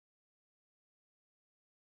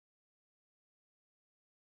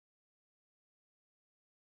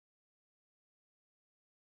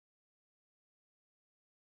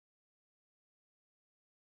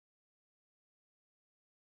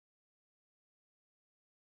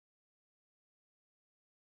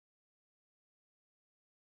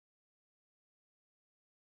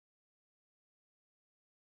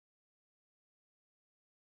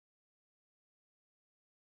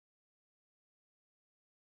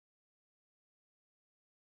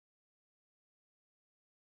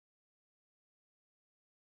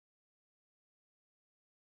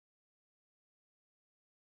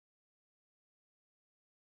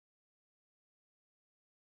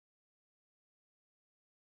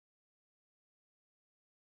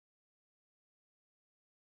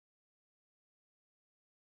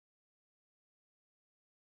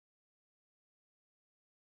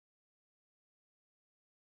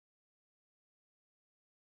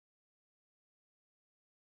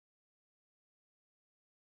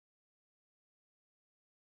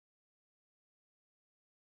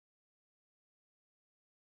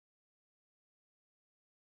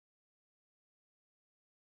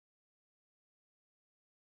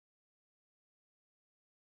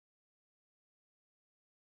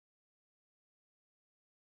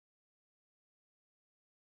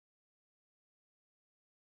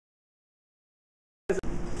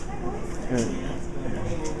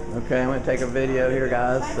Okay, I'm going to take a video here,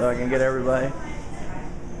 guys, so I can get everybody.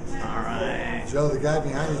 All right. Joe, the guy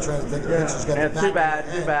behind you trying to take a picture. He's got too bad.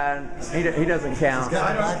 He doesn't count. He's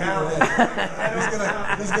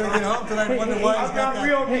going to get home tonight and wonder why he's got that.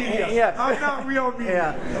 Real media. Yeah. I'm not real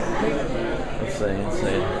media. Yeah. Let's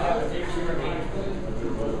see.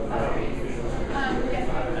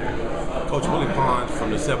 Coach Willie Pond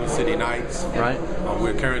from the Seven City Knights. Right.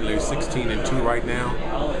 We're currently 16-2 right now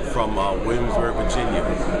from Williamsburg, Virginia.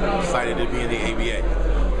 Excited to be in the ABA.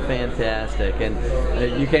 Fantastic. And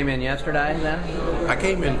you came in yesterday then? I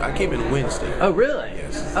came in Wednesday. Oh, really?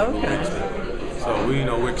 Yes. Okay. Wednesday. So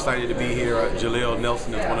we're excited to be here. Jaleel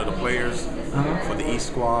Nelson is one of the players for the East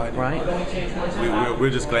squad. Right. We're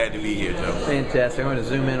just glad to be here, Joe. Fantastic. I'm going to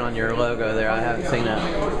zoom in on your logo there. I haven't seen a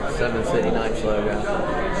Seven City Knights logo.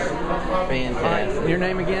 Fantastic. Your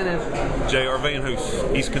name again is? J.R. Van Hoos,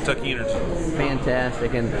 East Kentucky Energy.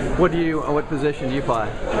 Fantastic. And what position do you play?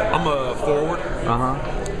 I'm a forward.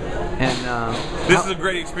 And this is a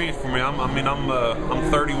great experience for me. I'm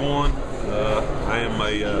 31. I am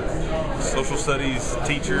a social studies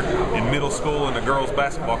teacher in middle school and a girls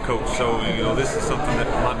basketball coach. So this is something that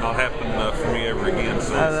might not happen for me ever again.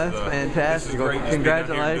 So that's fantastic. This is great.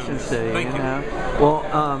 Congratulations to you. Thank you. Well,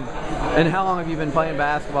 and how long have you been playing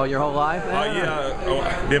basketball? Your whole life?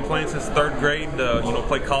 I've been playing since 3rd grade.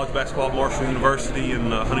 Played college basketball at Marshall University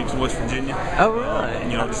in Huntington, West Virginia. Oh,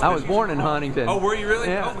 really? I was born in Huntington. Oh, were you really?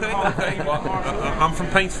 Yeah. Okay. Well, I'm from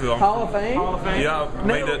Paintsville. Hall of Fame? Yeah, I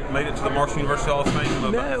made it to the Marshall University Hall of Fame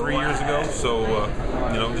about 3 years ago. So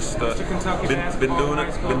been doing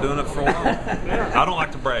it for a while. I don't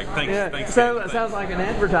like to brag. Thanks. So it sounds like an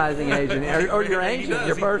advertising agent or your agent,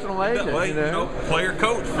 your personal agent. Player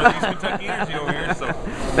coach for East Kentucky Energy over here. So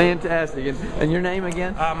fantastic. And your name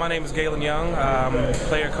again? My name is Galen Young,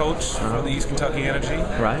 player coach for the East Kentucky Energy.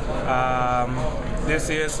 Right. This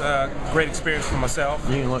is a great experience for myself.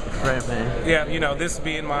 You can look great, man. Yeah, this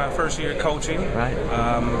being my first year coaching. Right.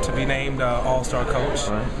 To be named All-Star coach.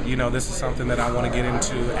 Right. This is something that I want to get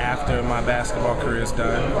into after my basketball career is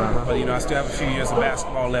done. But I still have a few years of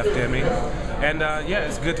basketball left in me. And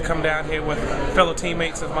it's good to come down here with fellow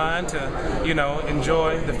teammates of mine to,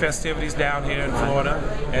 enjoy the festivities down here in Florida.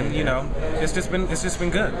 And it's just been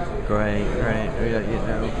good. Great.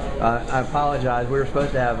 I apologize. We were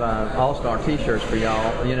supposed to have All-Star T-shirts for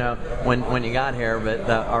y'all, when you got here, but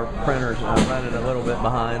our printer's running a little bit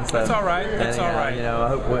behind. So that's all right. That's all right. I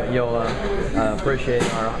hope you'll appreciate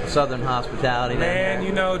our southern hospitality. Man,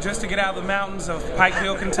 just to get out of the mountains of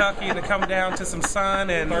Pikeville, Kentucky, and to come down to some sun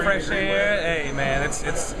and fresh air. Hey, man, it's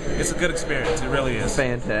a good experience. It really is.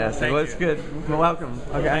 Fantastic. Well, it's good. Welcome.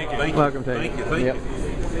 Okay. Thank you. Welcome to you. Thank you.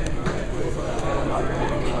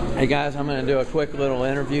 Hey guys, I'm going to do a quick little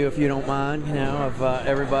interview, if you don't mind, of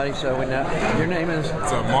everybody. So we know your name is. It's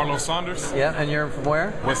Marlo Saunders. Yeah, and you're from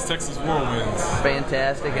where? West Texas Whirlwinds.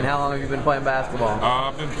 Fantastic. And how long have you been playing basketball?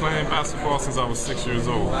 I've been playing basketball since I was 6 years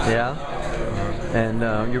old. Yeah. And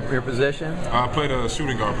your position? I played a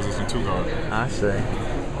shooting guard position, 2 guard. I see.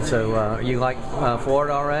 So you like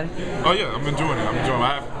Florida already? Oh yeah, I'm enjoying it.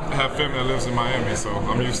 I have family that lives in Miami, so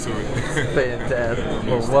I'm used to it. Fantastic.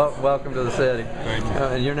 Well, welcome to the city. Thank you.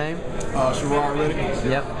 And your name? Sherrod Reddick.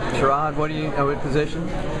 Yep. Sherrod, what position?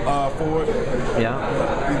 Forward. Yeah.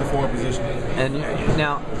 Either forward position. And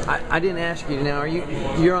now, I didn't ask you. Now,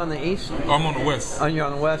 you're on the east? I'm on the west. Oh, you're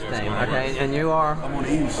on the west team. Okay, and you are? I'm on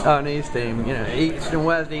the east. Oh, on the east team. East and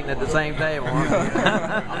west eating at the same table.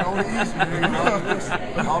 I'm on the east,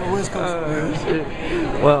 man. All the west coast.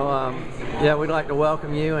 Well, yeah, we'd like to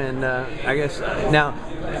welcome you, and I guess now,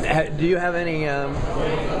 do you have any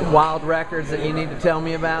wild records that you need to tell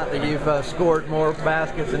me about, that you've scored more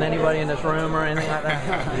baskets than anybody in this room or anything like that?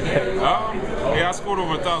 Yeah, I scored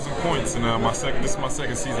over 1,000 points in this is my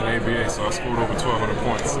second season in ABA, so I scored over 1,200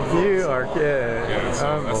 points. You are kidding. Yeah, so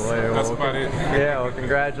unbelievable. that's about it. Yeah, well,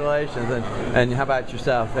 congratulations. And how about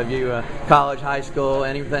yourself? Have you college, high school,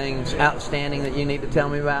 anything outstanding that you need to tell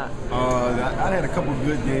me about? I had a couple of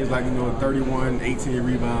good games, like 31, 18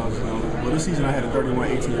 rebounds. Well, this season I had a 31,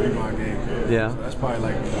 18 rebound game. Yeah. So that's probably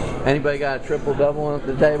like. Anybody got a triple-double at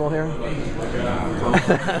the table here?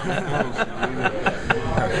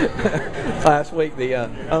 Last week, the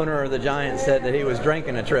owner of the Giants said that he was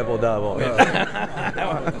drinking a triple-double. All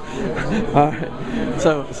right.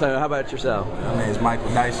 So how about yourself? My name is Michael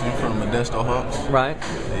Dyson from Modesto Hawks. Right.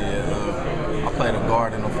 Yeah, I played a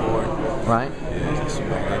guard and a forward. Right.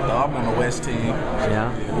 Yeah, I'm on the West team.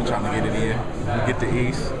 Yeah. We're trying to get it in. Get the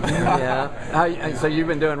East. Yeah. So you've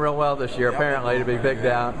been doing real well this year, apparently, to be picked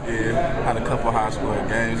out. Yeah. Had a couple high school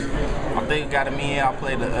games. I think got me in. I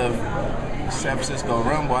played San Francisco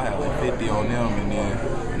run boy had like 50 on them, and then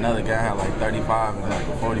another guy had like 35 in like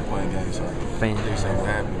a 40-point game. So they so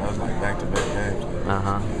happy. I was like back-to-back games.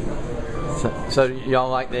 So y'all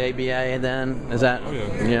like the ABA then? Is that? Oh,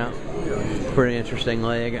 yeah. Yeah. Pretty interesting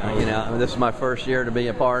league. You know, this is my first year to be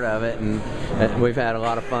a part of it, and we've had a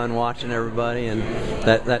lot of fun watching everybody. And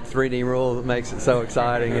that 3D rule makes it so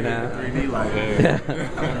exciting, you know. 3D like that.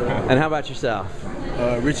 And how about yourself?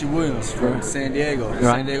 Richie Williams from San Diego, right.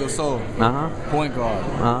 San Diego Soul, point guard.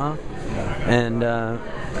 And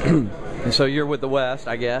so you're with the West,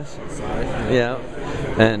 I guess. Yeah.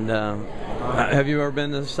 And have you ever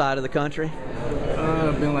been to this side of the country?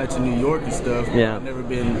 I've been like to New York and stuff. Yeah. I've never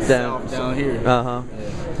been down here. Yeah.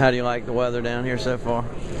 How do you like the weather down here so far?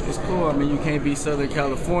 It's cool. I mean, you can't beat Southern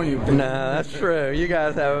California. No, that's true. You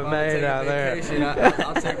guys have it made out there.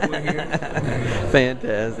 I'll take one here.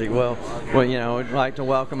 Fantastic. Well, you know, we'd like to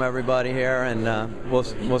welcome everybody here, and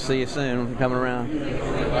we'll see you soon coming around.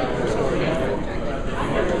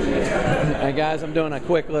 Hey guys, I'm doing a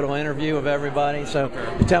quick little interview of everybody. So,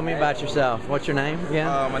 tell me about yourself. What's your name again?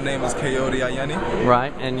 My name is Coyote Ayani.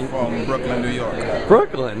 Right, and you from Brooklyn, New York.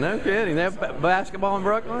 Brooklyn, no kidding. They have basketball in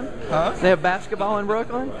Brooklyn? Huh? They have basketball in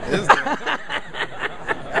Brooklyn? Is there?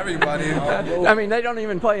 Everybody. I mean, they don't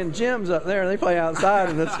even play in gyms up there. They play outside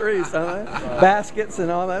in the streets, don't they? Baskets and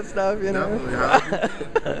all that stuff, you know.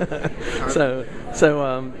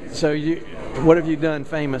 So you. What have you done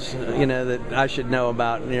famous, you know, that I should know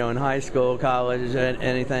about, you know, in high school, college,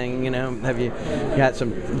 anything, you know? Have you got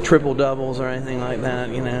some triple doubles or anything like that,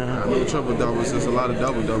 you know? No triple doubles, there's a lot of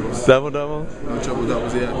double doubles. Double doubles? No triple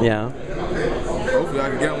doubles yet. Yeah. Hopefully I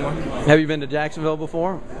can get one. Have you been to Jacksonville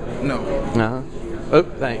before? No. Oh,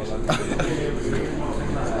 thanks.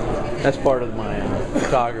 That's part of my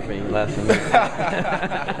photography lesson.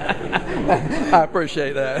 I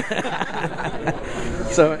appreciate that.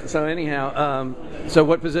 So anyhow, so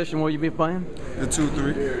what position will you be playing? The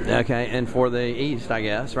 2-3. Okay, and for the East, I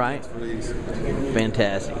guess, right? For the East.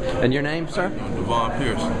 Fantastic. And your name, sir? Devon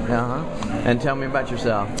Pierce. And tell me about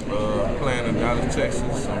yourself. Playing in Dallas,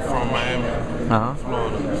 Texas. I'm from Miami,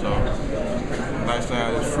 Florida. So nice to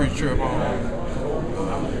have this free trip home.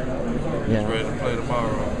 Just ready to play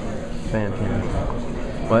tomorrow. Fantastic.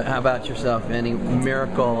 Well, how about yourself? Any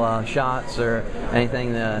miracle shots or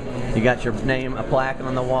anything? You got your name, a plaque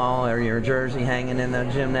on the wall, or your jersey hanging in the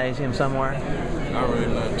gymnasium somewhere? Not really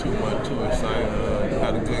nothing too exciting.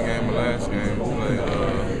 Had a good game the last game. Played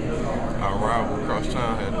our rival across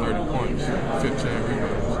town, had 30 points, 15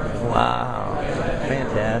 rebounds. Wow,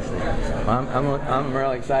 fantastic. Well, I'm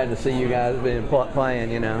really excited to see you guys being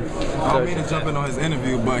playing, you know. I don't mean to jump in on his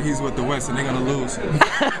interview, but he's with the West and they're going to lose.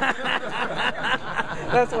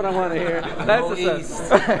 That's what I want to hear. That's Go East.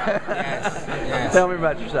 Yes. Tell me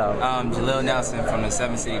about yourself. Jalil Nelson from the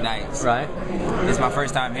 7 City Knights. Right. It's my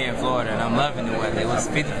first time here in Florida, and I'm loving the weather. It was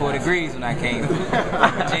 54 degrees when I came from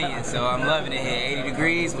Virginia, so I'm loving it here. 80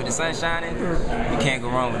 degrees with the sun shining. You can't go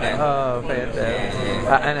wrong with that. Oh, fantastic.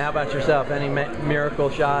 Yeah. And how about yourself? Any miracle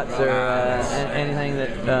shots or anything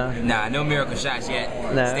that... Nah, no miracle shots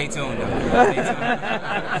yet. No. Stay tuned, though. Stay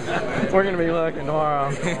tuned. We're going to be looking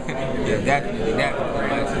tomorrow. Yeah, definitely.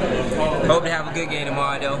 Hope to have a good game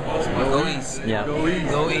tomorrow, though. Go East. Yeah. Go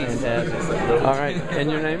East. Fantastic. All right. And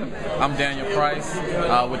your name? I'm Daniel Price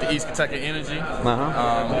with the East Kentucky Energy.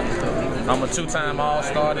 I'm a two-time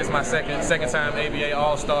All-Star. This is my second time ABA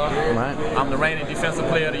All-Star. Right. I'm the reigning Defensive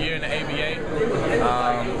Player of the Year in the ABA.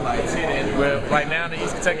 Right now in the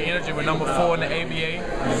East Kentucky Energy, we're number 4 in the ABA.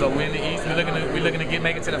 So we're in the East. We're looking to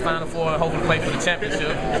make it to the Final Four and hopefully play for the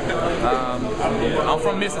championship. I'm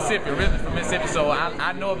from Mississippi, originally from Mississippi, so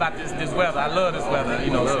I know about this weather. I love this weather,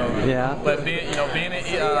 you know. So. Yeah. But being in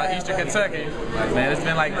Eastern Kentucky, man, it's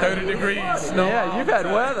been like 30 degrees. Snow. Yeah, you've had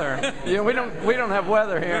weather. Yeah, we don't have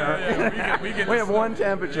weather here. We have one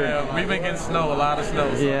temperature. Yeah, we've been getting snow, a lot of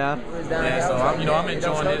snow. So. Yeah. So I'm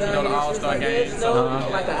enjoying this, the All-Star game.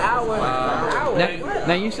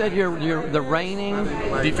 Now you said you're the reigning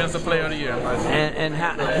Defensive Player of the Year. And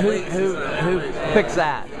who picks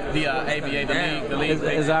that? The ABA, the league.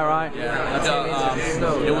 Is that right? Yeah.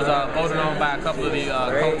 It was voted on by a couple of the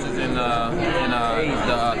coaches and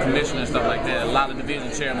the commissioner and stuff like that. A lot of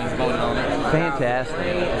division chairmen voted on it.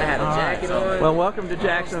 Fantastic. Well, welcome to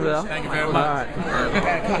Jacksonville. Thank you very much.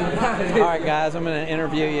 All right, guys, I'm going to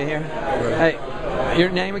interview you here. Hey. Your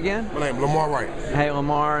name again? My name is Lamar Wright. Hey,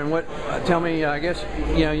 Lamar, and what? Tell me. I guess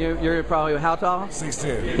you're probably how tall?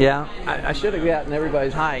 6'10". Yeah, I should have gotten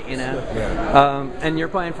everybody's height, you know. Yeah. And you're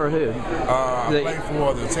playing for who? I play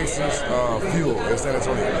for the Texas Fuel in San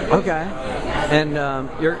Antonio. Okay. And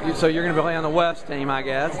you're going to play on the West team, I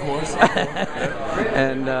guess. Of course.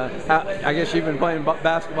 And I guess you've been playing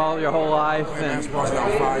basketball your whole life. Basketball's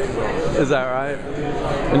about 5 years old. Is that right?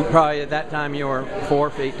 And probably at that time you were 4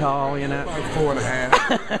 feet tall, you know. Like 4.5.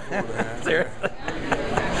 Seriously.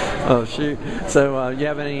 Oh shoot! So you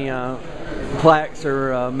have any plaques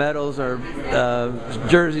or medals or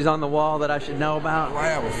jerseys on the wall that I should know about? I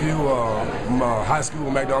have a few. My high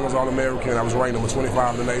school McDonald's All-American. I was ranked number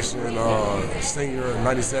 25 in the nation. Senior in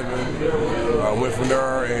 '97. Went from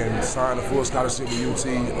there and signed a full scholarship with UT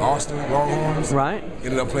Austin Longhorns. Right.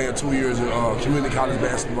 Ended up playing 2 years in community college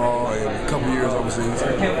basketball and a couple years overseas.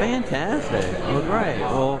 Fantastic. Well, great.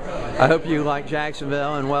 Well, I hope you like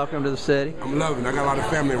Jacksonville and welcome to the city. I'm loving it. I got a lot of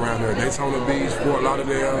family around here. Daytona Beach, Fort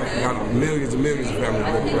Lauderdale. Got millions and millions of family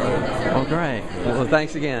around here. Oh, great. Well,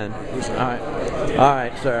 thanks again. All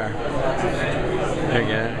right, sir. There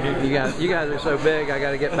you go. You guys are so big, I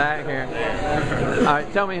got to get back here. All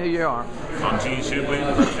right, tell me who you are. I'm Gene Shipley,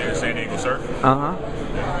 from San Diego Surf.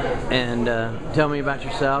 And tell me about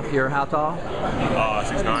yourself. You're how tall?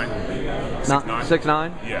 6'9".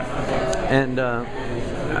 6'9"? Yeah. And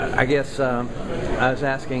I guess I was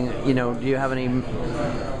asking, do you have any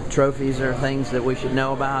trophies or things that we should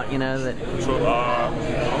know about, that... I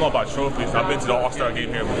don't know about trophies. I've been to the All-Star game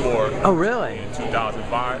here before. Oh, really? In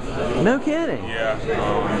 2005. No kidding? Yeah.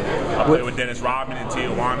 I played with Dennis Rodman in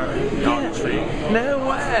Tijuana, down the street. No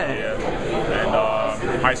way. Yeah.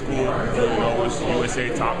 And high school, was USA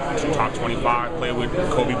top 25. Played with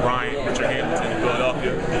Kobe Bryant, Richard Hamilton in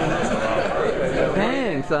Philadelphia. So,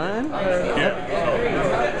 dang, son. Yeah.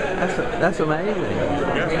 That's amazing.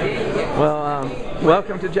 Yeah. Well,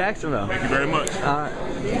 welcome to Jacksonville. Thank you very much. All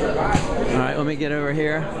right, let me get over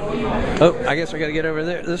here. Oh, I guess I got to get over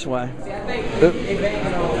there this way.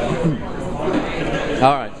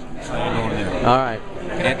 All right. All right.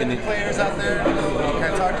 Anthony. Players out there. Can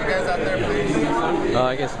I talk to you guys out there, please?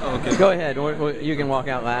 I guess. Okay. Go ahead. You can walk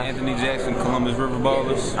out loud. Anthony Jackson, Columbus River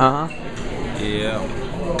Ballers. Yeah.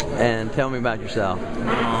 And tell me about yourself.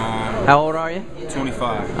 How old are you?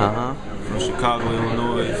 25. From Chicago,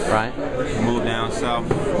 Illinois. Right. Moved down south.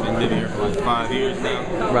 Been living here for like 5 years now.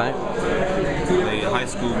 Right. Played high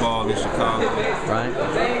school ball in Chicago. Right.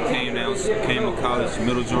 Came to college,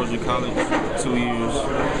 Middle Georgia College, 2 years.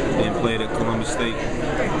 Then played at Columbus State.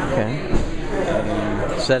 Okay.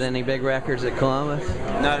 Set any big records at Columbus?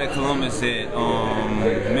 Not at Columbus, at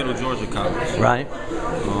Middle Georgia College. Right.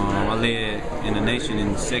 I led in the nation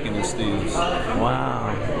in second in steals.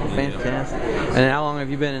 Wow, fantastic. And how long have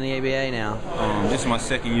you been in the ABA now? This is my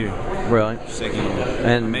second year. Really? Second year.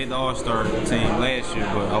 And I made the All-Star team last year,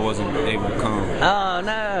 but I wasn't able to come. Oh,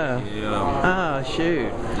 no. Yeah. Oh,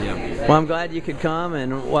 shoot. Yeah. Well, I'm glad you could come,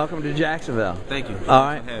 and welcome to Jacksonville. Thank you. All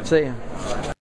right. See you.